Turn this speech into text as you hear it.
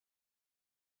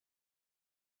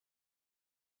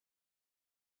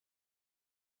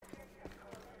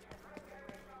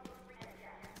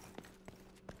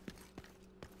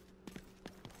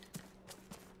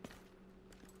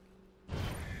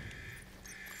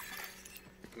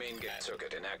Main gate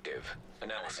circuit inactive.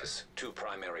 Analysis. 2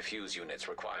 primary fuse units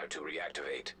required to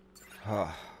reactivate.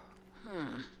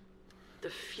 The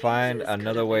Find fuses could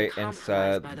another have way been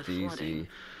inside compromised by the DZ. flooding,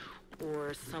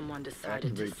 or someone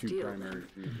decided to Activate 2 steal primary them.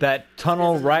 fuses. That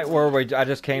tunnel There's right another where way. I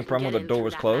just came You can from when get the in door through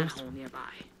was that closed. manhole nearby.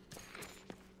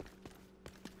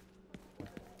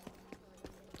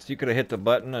 So you could have hit the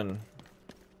button and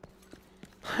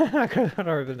I could have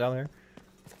already been down there.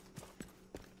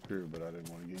 True, but I didn't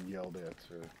want to get yelled at,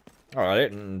 so. Oh, I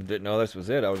didn't know this was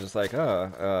it. I was just like,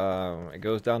 it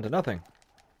goes down to nothing.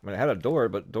 I mean, it had a door,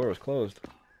 but the door was closed.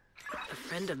 A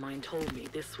friend of mine told me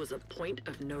this was a point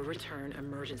of no return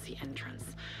emergency entrance.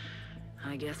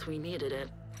 I guess we needed it.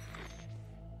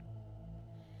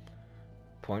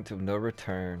 Point of no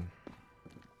return.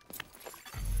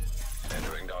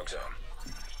 Entering Dark Zone.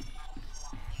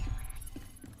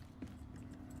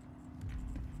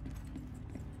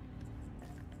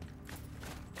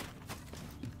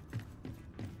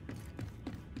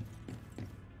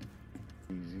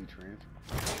 Easy transfer.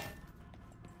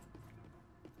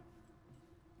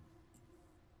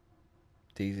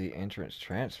 DZ entrance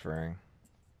transferring.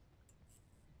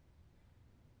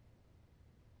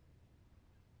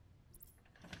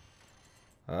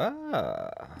 Ah.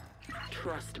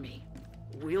 Trust me,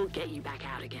 we'll get you back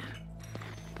out again.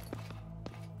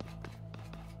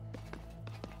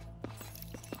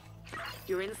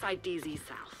 You're inside DZ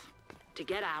South. To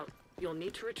get out, you'll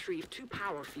need to retrieve 2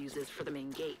 power fuses for the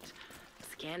main gate.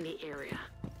 Scan the area.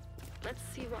 Let's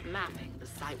see what mapping the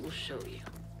site will show you.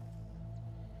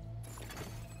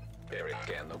 Area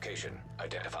scan location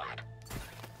identified.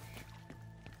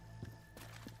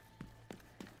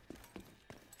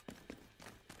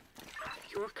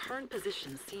 Your current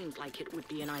position seems like it would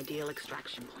be an ideal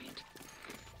extraction point.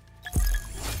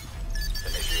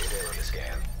 Initiate area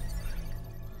scan.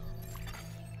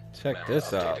 Check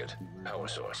this out. Updated. Power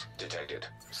source detected.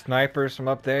 Snipers from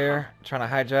up there trying to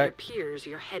It hijack. appears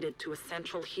you're headed to a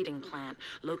central heating plant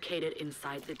located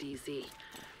inside the DZ.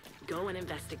 Go and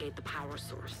investigate the power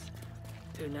source.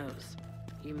 Who knows?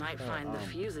 You might find the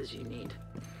fuses you need.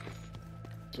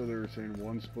 So they were saying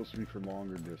one's supposed to be for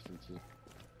longer distances.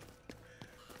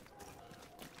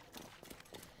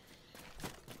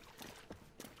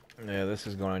 Yeah, this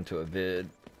is going into a vid.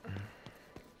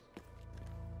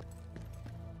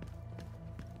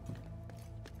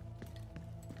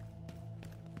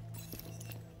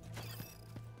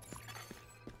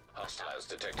 Hostiles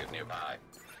detected nearby.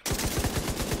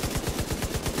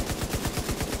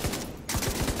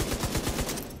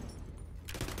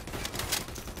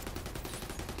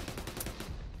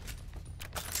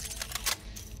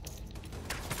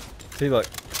 See, look.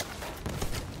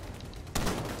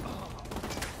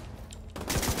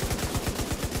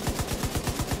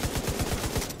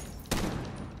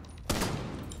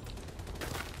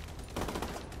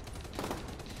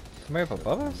 Somebody up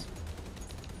above us?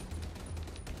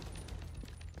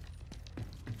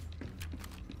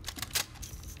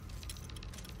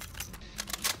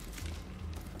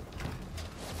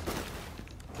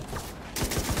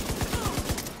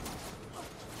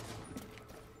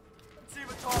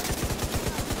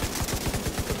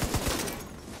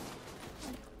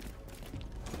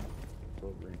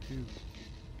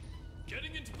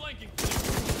 Getting into flanking.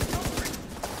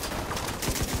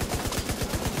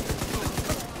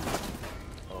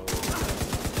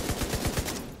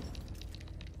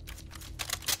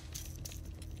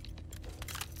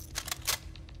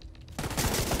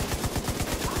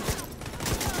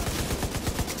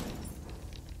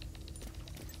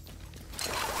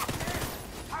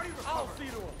 I'll see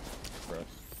to him. Press.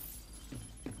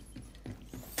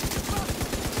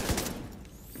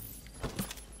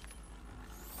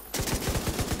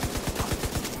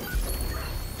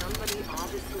 Somebody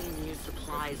obviously knew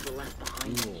supplies were left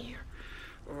behind in here,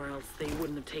 or else they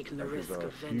wouldn't have taken the risk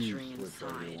of venturing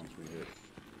inside. Once we hit.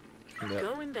 Yep.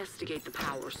 Go investigate the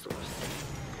power source.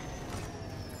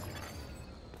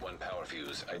 1 power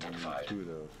fuse identified. 2 of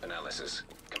those. Analysis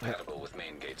compatible with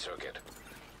main gate circuit.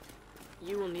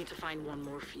 You will need to find 1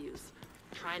 more fuse.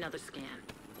 Try another scan.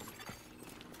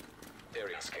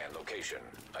 Area scan location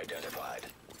identified.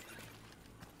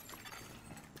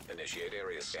 Initiate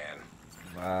area scan.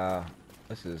 Wow,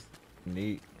 this is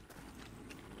neat.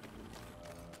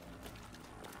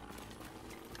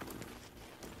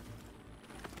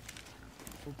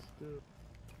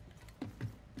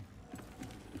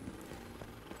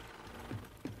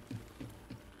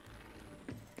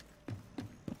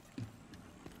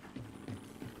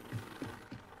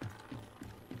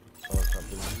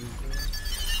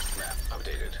 Map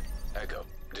updated. Echo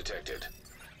detected.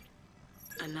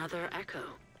 Another echo.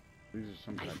 These are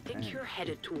some I kind of think tank. you're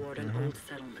headed toward an old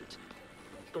settlement.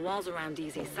 The walls around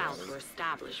DZ South were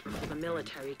established before the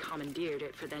military commandeered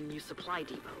it for their new supply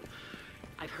depot.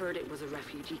 I've heard it was a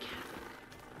refugee camp.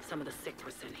 Some of the sick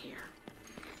were sent here.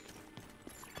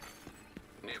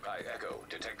 Nearby echo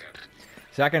detected.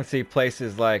 So I can see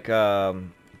places like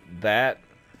that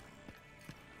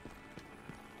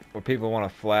where people want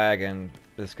to flag and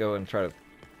just go and try to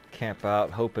camp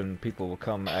out, hoping people will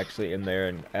come actually in there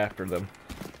and after them.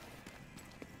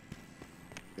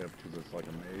 Yeah, because it's like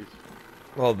a maze.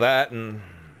 Well, that and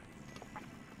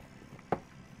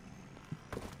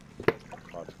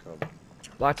Lots of cover.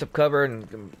 lots of cover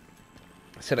and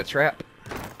set a trap.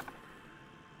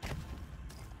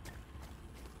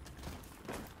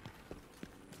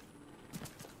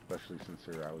 Especially since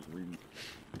here I was reading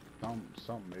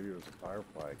something, maybe it was a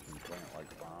firefly can plant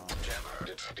like bombs. Jammer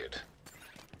detected.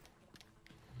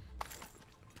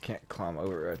 Can't climb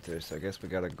over right there, so I guess we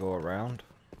gotta go around.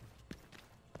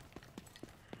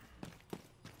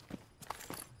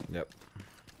 Yep.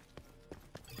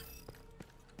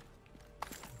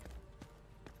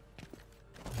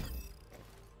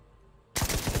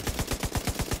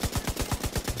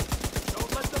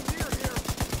 Don't let them near here.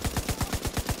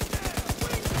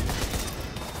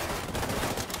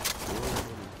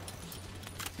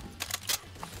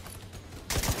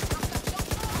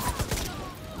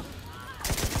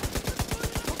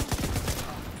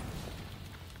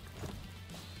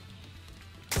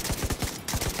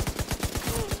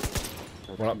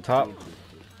 One up top.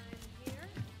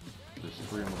 There's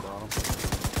 3 on the bottom.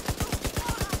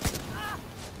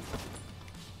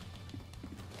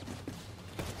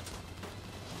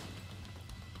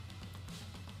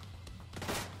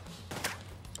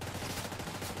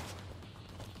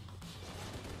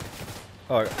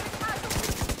 Oh.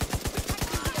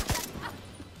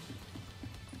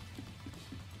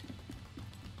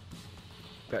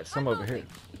 Got some over here.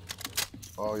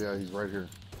 Oh yeah, he's right here.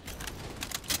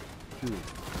 Phew.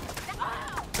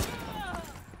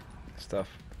 Stuff.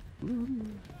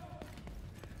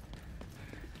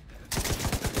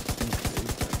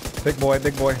 Big boy,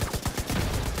 big boy.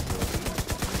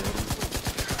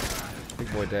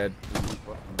 Big boy dead.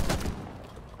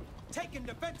 Taking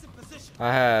defensive position.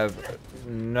 I have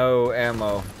no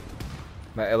ammo.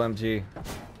 My LMG.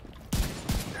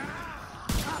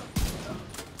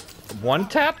 One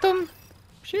tapped him?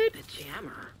 Shit. The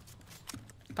jammer.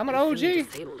 I'm an You OG.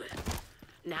 disabled it.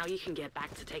 Now you can get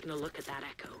back to taking a look at that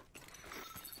echo.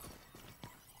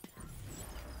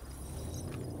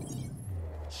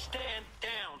 Stand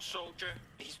down, soldier.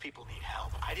 These people need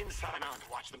help. I didn't sign on to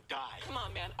watch them die. Come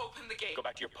on, man. Open the gate. Go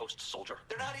back to your post, soldier.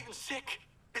 They're not even sick.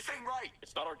 This ain't right.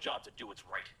 It's not our job to do what's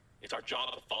right. It's our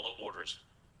job to follow orders.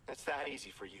 That's that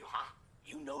easy for you, huh?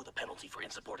 You know the penalty for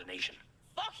insubordination.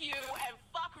 Fuck you and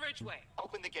fuck Ridgeway.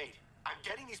 Open the gate. I'm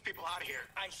getting these people out of here.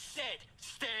 I said,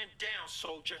 stand down,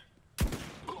 soldier.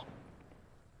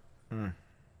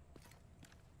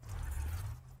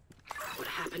 What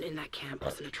happened in that camp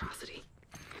was an atrocity.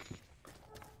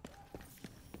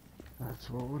 That's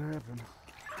what would happen.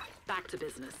 Back to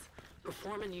business.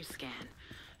 Perform a new scan.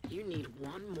 You need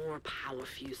one more power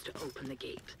fuse to open the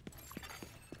gate.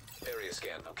 Area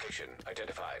scan location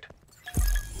identified.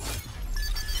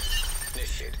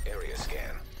 Initiate area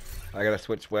scan. I gotta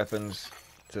switch weapons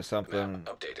to something.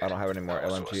 Map updated. I don't have any more Power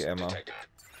LMG source ammo. detected.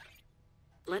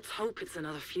 Let's hope it's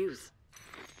another fuse.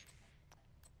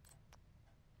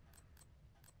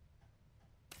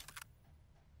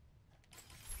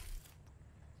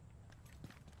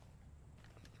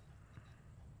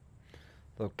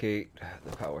 Locate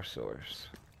the power source.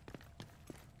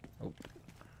 Oh.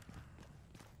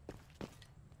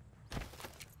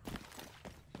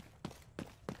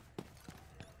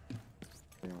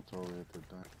 Damn, it's already at the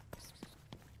dime.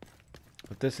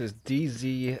 But this is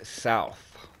DZ South.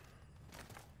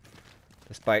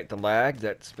 Despite the lag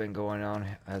that's been going on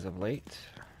as of late,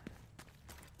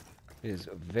 it is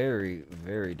very,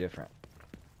 very different.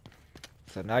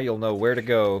 So now you'll know where to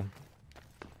go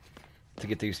to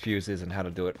get these fuses and how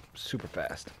to do it super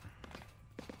fast.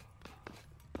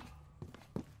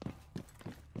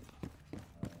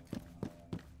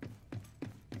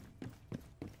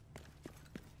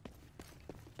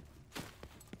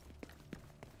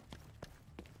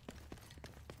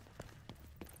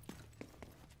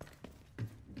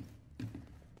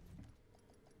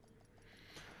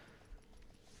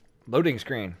 Loading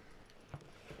screen.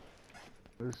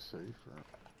 They're safer.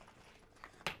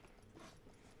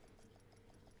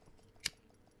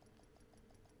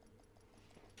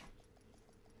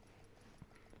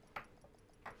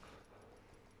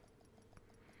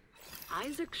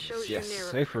 Isaac shows Yes, you near a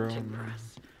safer. printing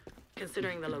press.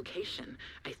 Considering the location,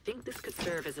 I think this could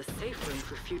serve as a safe room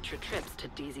for future trips to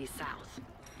DZ South.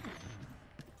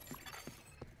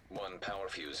 One power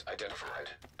fuse identified.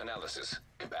 Analysis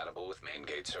compatible with main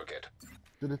gate circuit.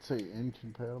 Did it say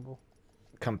incompatible?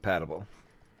 Compatible.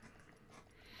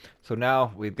 So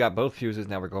now we've got both fuses.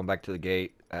 Now we're going back to the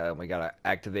gate. We gotta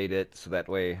activate it so that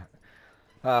way,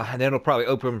 and then it'll probably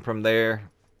open from there.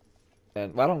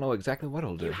 And well, I don't know exactly what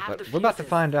it'll do, You have but the we're about to fuses.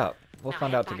 find out. We'll Now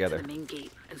find head out back together. to the main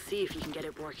gate and see if you can get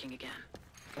it working again.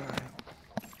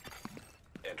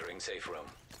 Entering safe room.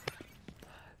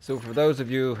 So for those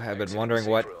of you who have been Exit wondering safe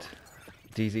what room.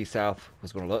 DZ South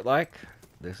was going to look like,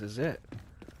 this is it.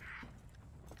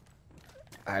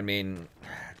 I mean,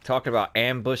 talking about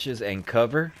ambushes and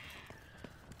cover,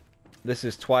 this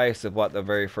is twice of what the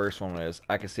very first one is.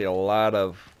 I can see a lot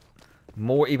of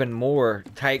more, even more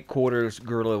tight quarters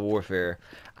guerrilla warfare.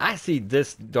 I see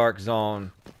this dark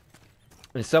zone.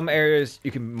 In some areas,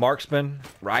 you can marksman,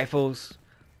 rifles,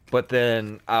 but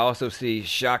then I also see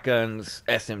shotguns,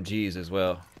 SMGs as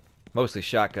well. Mostly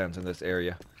shotguns in this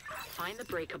area. Find the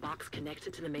breaker box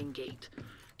connected to the main gate.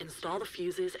 Install the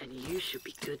fuses and you should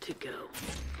be good to go.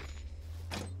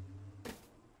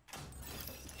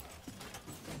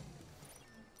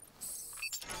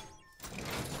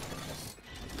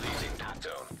 Leaving talk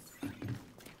zone.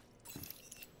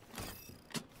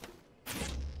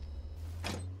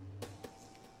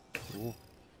 Cool.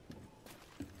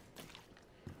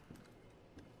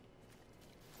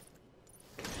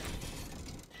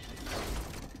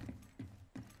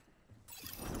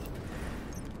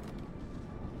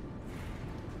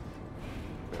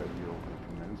 Gotta be open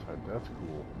from the inside. That's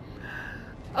cool.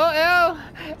 Oh,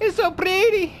 it's so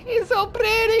pretty. It's so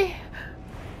pretty.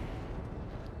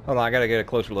 Hold on, I gotta get a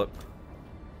closer look.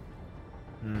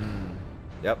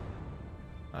 Yep.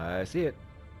 I see it.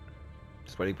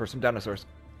 Just waiting for some dinosaurs.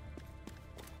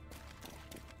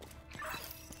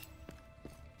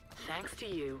 Thanks to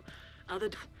you,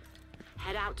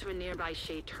 head out to a nearby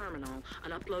Shade terminal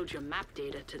and upload your map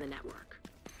data to the network.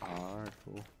 Alright,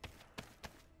 cool.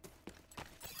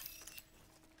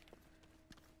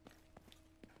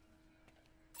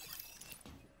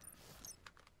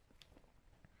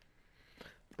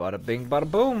 Bada bing, bada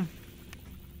boom.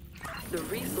 The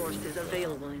resources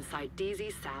available inside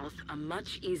DZ South are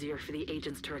much easier for the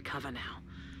agents to recover now.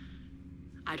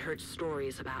 I'd heard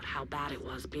stories about how bad it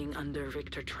was being under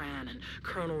Victor Tran and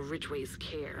Colonel Ridgway's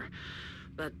care.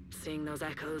 But seeing those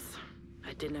echoes,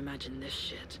 I didn't imagine this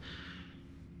shit.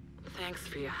 Thanks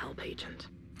for your help, Agent.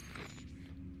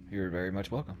 You're very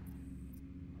much welcome.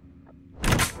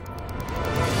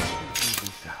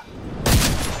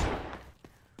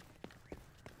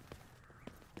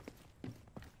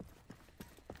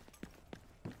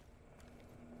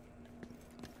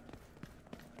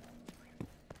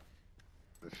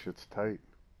 This shit's tight.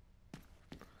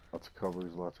 Lots of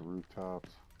covers, lots of rooftops.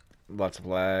 Lots of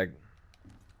lag.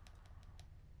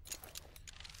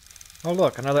 Oh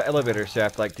look, another elevator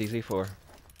shaft like DZ4.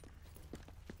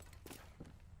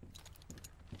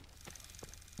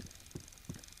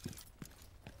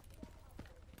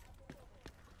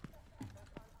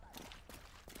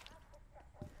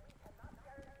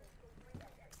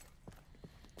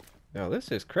 Yo,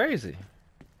 this is crazy.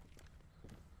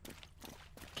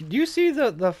 Can you see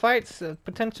the fights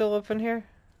potential up in here?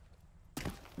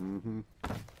 Mm-hmm.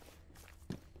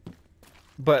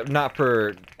 But not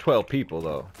for 12 people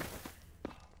though.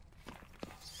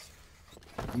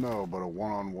 No, but a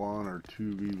one-on-one or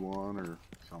 2v1 or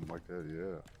something like that,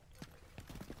 yeah.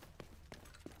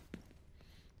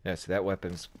 Yeah, see that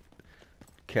weapons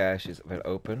cache is been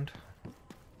opened.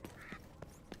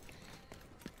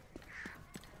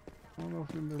 I don't know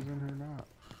if Windows in here or not.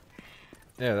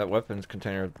 Yeah, that weapons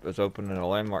container is open and a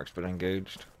landmark's been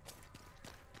engaged.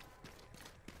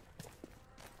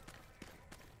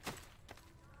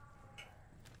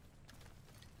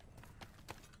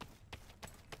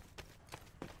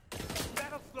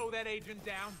 That'll slow that agent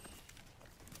down.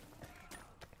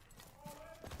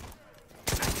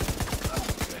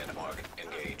 Landmark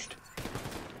engaged.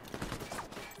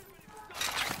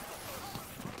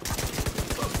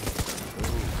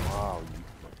 Oh, wow.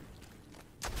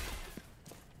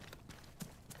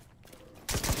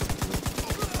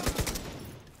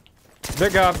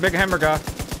 Big guy, big hammer guy.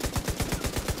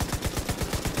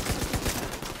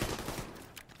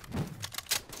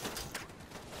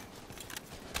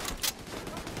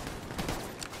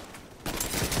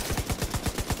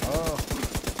 Oh,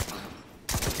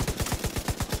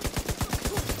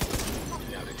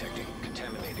 Now detecting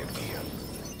contaminated gear.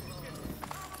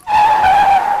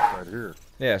 right here.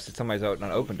 Yeah, so somebody's out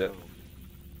and opened it.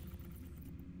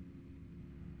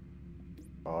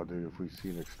 Oh, dude, if we see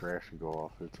an extraction go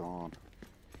off, it's on.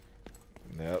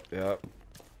 Yep, yep.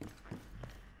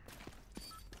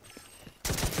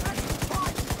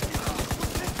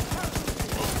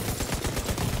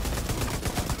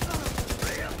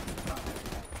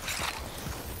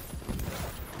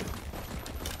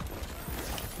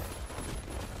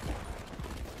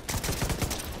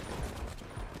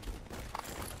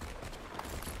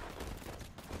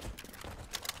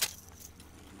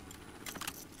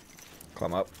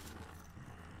 Climb up.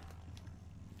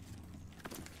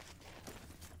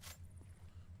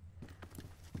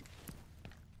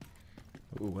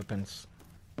 Ooh, weapons.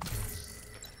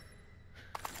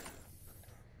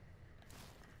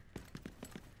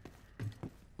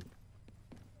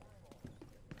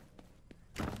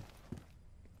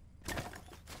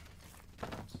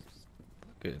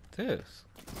 Look at this.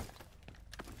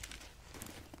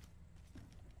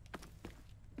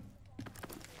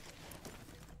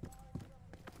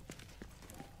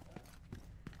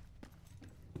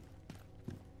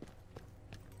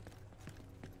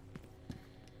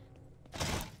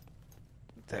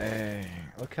 Dang,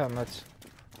 look how much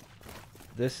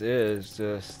this is,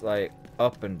 just like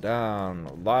up and down,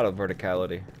 a lot of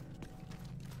verticality.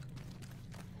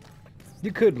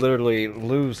 You could literally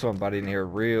lose somebody in here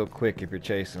real quick if you're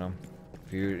chasing them,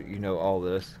 if you know all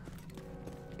this.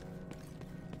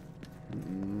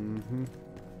 Mm-hmm.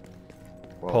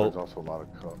 Well, Pulp. there's also a lot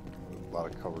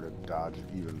of cover to dodge,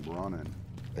 even running.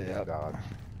 Yep. Dodge.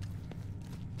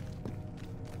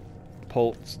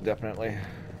 Pulse, definitely.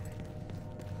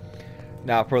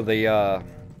 Now for the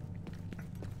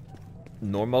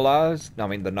normalized, I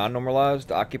mean the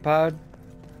non-normalized, occupied,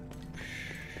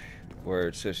 where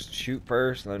it's just shoot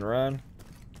first and then run.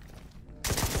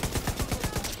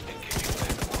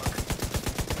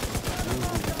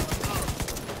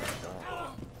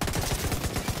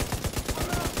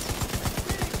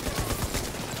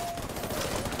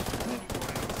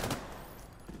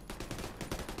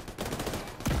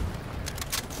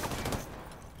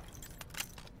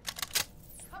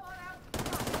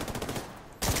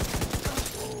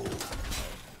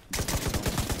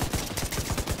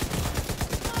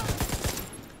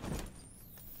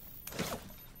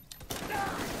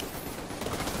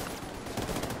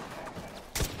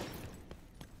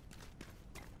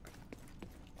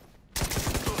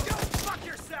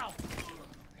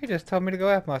 He just told me to go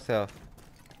F myself.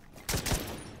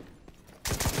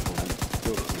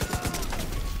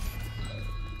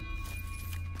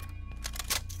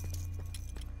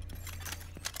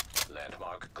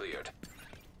 Landmark cleared.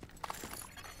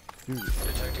 Dude,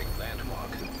 Detecting landmark.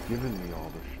 it's giving me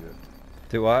all the shit.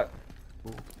 Do what?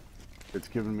 It's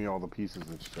giving me all the pieces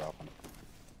it's dropping.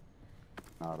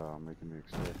 Not making me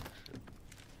extract shit.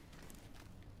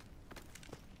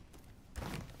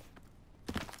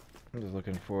 I'm just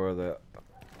looking for the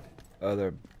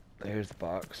other. There's the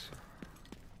box.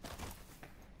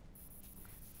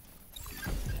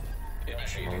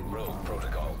 Initiating rogue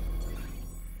protocol.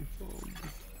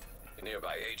 A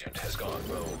nearby agent has gone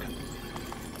rogue.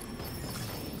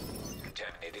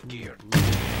 Contaminated gear.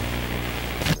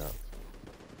 Yeah.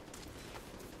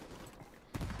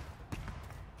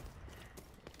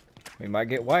 We might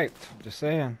get wiped. Just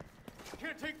saying.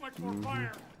 Can't take much more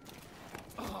fire.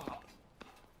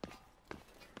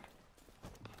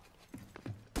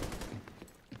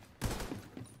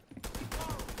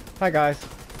 Hi guys.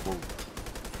 Whoa.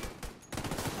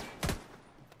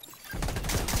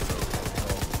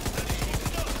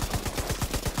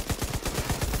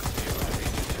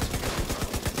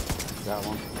 That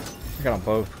one. I got them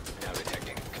both. Now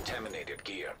detecting contaminated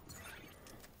gear.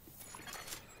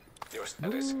 Your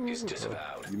status is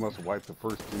disavowed. You must wipe the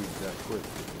first two that quick.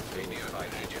 A nearby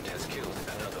agent has killed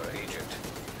another agent.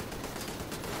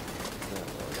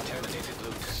 Contaminated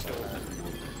loot stolen.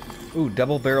 Ooh,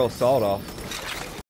 double barrel sawed off.